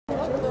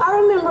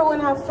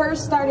remember when I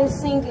first started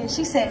singing,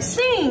 she said,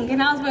 sing.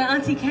 And I was with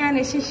Auntie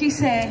Candace and she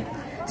said,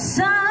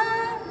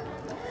 sometimes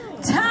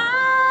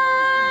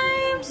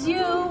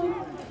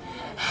you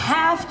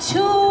have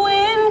to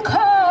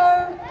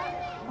encourage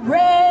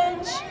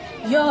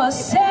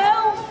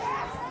yourself.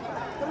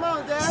 Come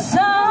on, Dad.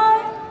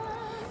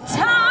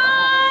 Sometimes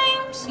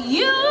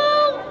you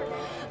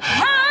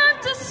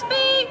have to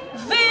speak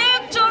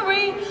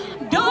victory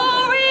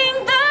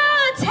during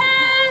the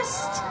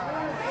test.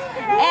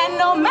 And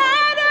no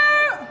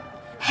matter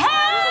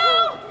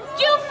how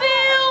you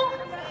feel,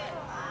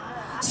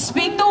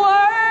 speak the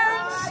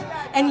words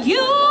and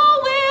you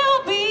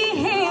will be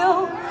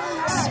healed.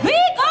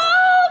 Speak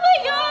over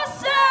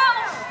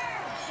yourself.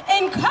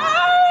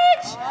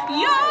 Encourage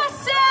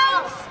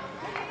yourself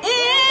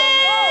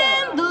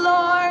in the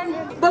Lord.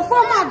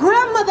 Before my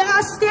grandmother,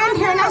 I stand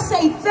here and I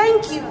say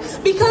thank you.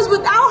 Because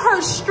without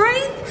her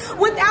strength,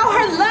 without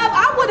her love,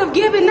 I would have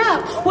given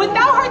up.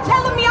 Without her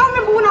telling me, I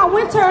remember when I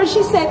went to her,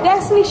 she said,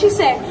 Destiny, she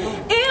said,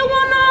 it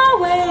won't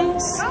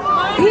always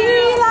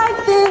be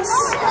like this.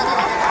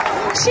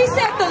 She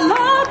said, the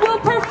Lord will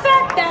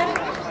perfect that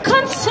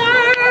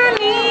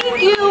concerning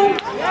you.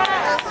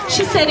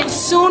 She said, and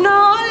sooner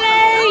or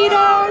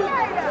later,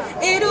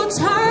 it'll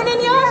turn in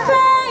your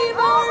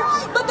favor.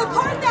 But the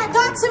part that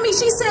got to me,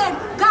 she said,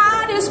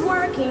 God is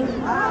working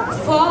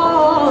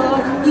for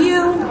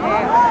you.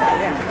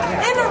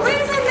 And the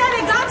reason that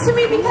it got to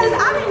me, because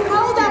I didn't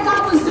know that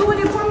God was doing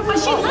it for me,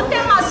 but she looked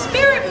at my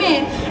spirit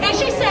man and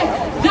she said,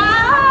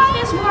 God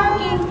is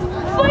working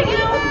for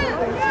you.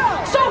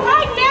 So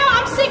right now,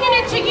 I'm singing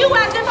it to you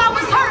as if I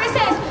was her. It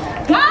says,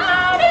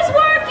 God is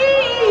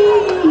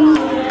working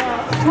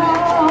for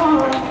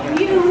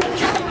you.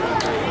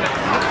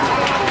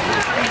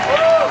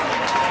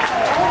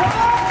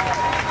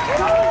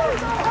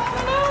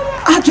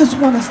 I just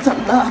want us to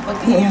love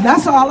again.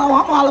 That's all. I'm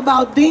all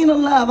about Dena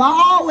love. I've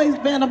always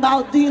been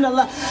about Dena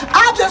love.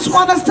 I just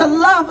want us to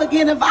love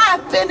again. If I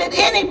offended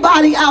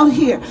anybody out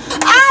here,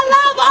 I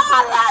love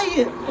all of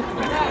you.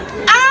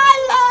 I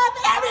love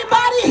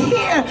everybody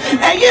here.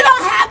 And you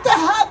don't have to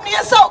hug me.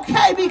 It's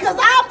okay, because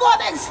I'm going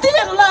to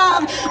extend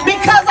love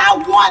because I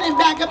want it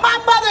back. And my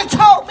mother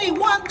told me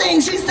one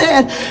thing. She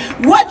said,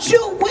 what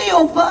you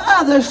will for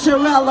others,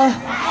 Sharella,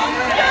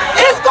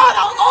 is going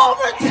to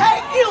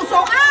overtake you. So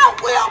I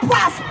will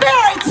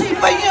prosperity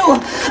for you.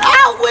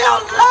 I will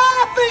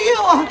love for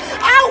you.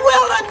 I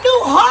will a new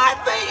heart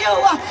for you.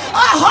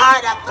 A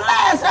heart of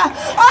flesh, a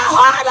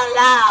heart of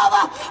love,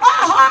 a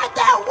heart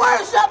that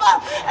worships,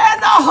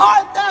 and a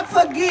heart that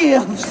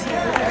forgives.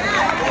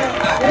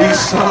 We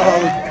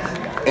sung,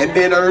 and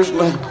then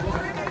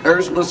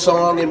Ursula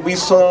sung, and we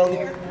sung,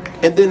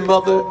 and then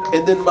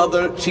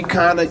mother, she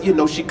kind of, you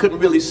know, she couldn't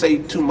really say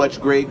too much,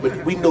 Greg,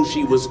 but we know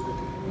she was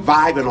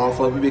vibing off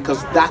of it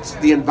because that's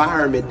the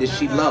environment that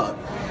she loved.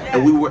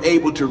 And we were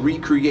able to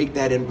recreate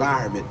that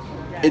environment.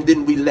 And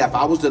then we left.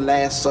 I was the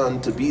last son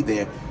to be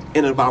there.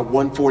 And at about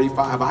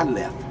 1:45, I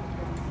left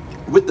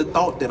with the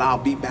thought that I'll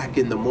be back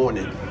in the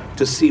morning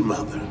to see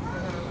mother.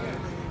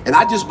 And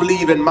I just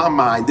believe in my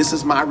mind, this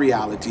is my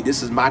reality,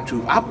 this is my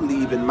truth. I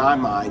believe in my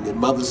mind that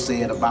mother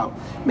said about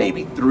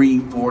maybe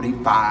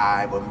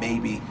 3:45 or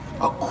maybe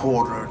a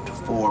quarter to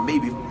 4,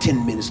 maybe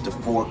 10 minutes to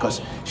 4, because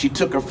she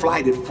took her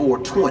flight at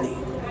 4:20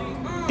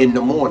 in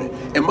the morning.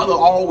 And mother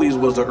always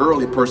was an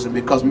early person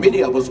because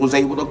many of us was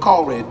able to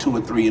call her at 2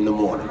 or 3 in the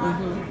morning.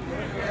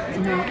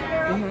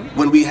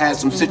 When we had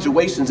some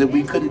situations that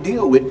we couldn't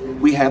deal with,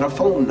 we had her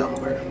phone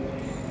number.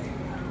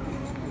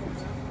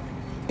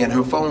 And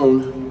her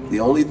phone, the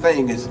only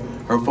thing is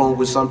her phone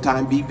would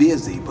sometimes be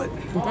busy, but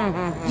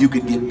you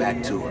could get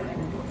back to her.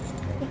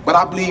 But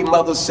I believe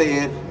mother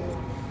said,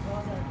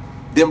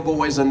 them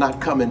boys are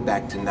not coming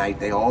back tonight.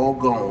 They all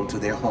gone to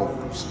their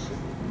homes.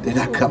 They're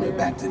not coming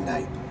back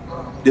tonight.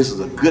 This is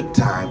a good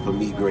time for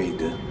me, Greg,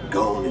 to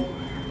go on and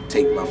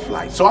take my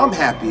flight. So I'm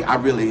happy, I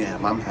really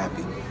am, I'm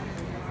happy.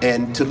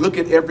 And to look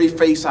at every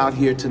face out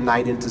here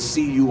tonight and to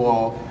see you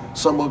all,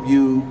 some of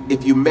you,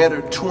 if you met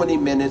her 20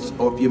 minutes,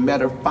 or if you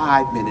met her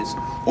 5 minutes,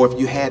 or if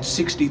you had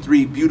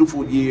 63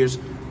 beautiful years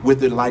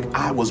with her like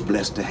I was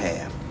blessed to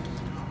have,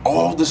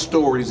 all the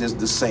stories is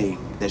the same,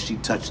 that she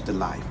touched the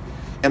life.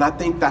 And I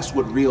think that's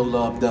what real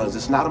love does.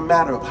 It's not a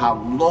matter of how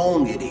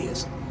long it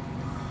is.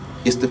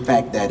 It's the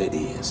fact that it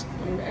is.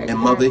 And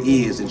mother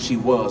is, and she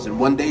was. And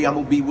one day I'm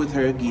going to be with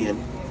her again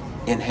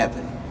in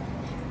heaven.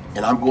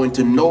 And I'm going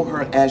to know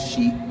her as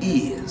she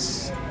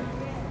is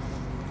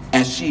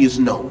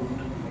known.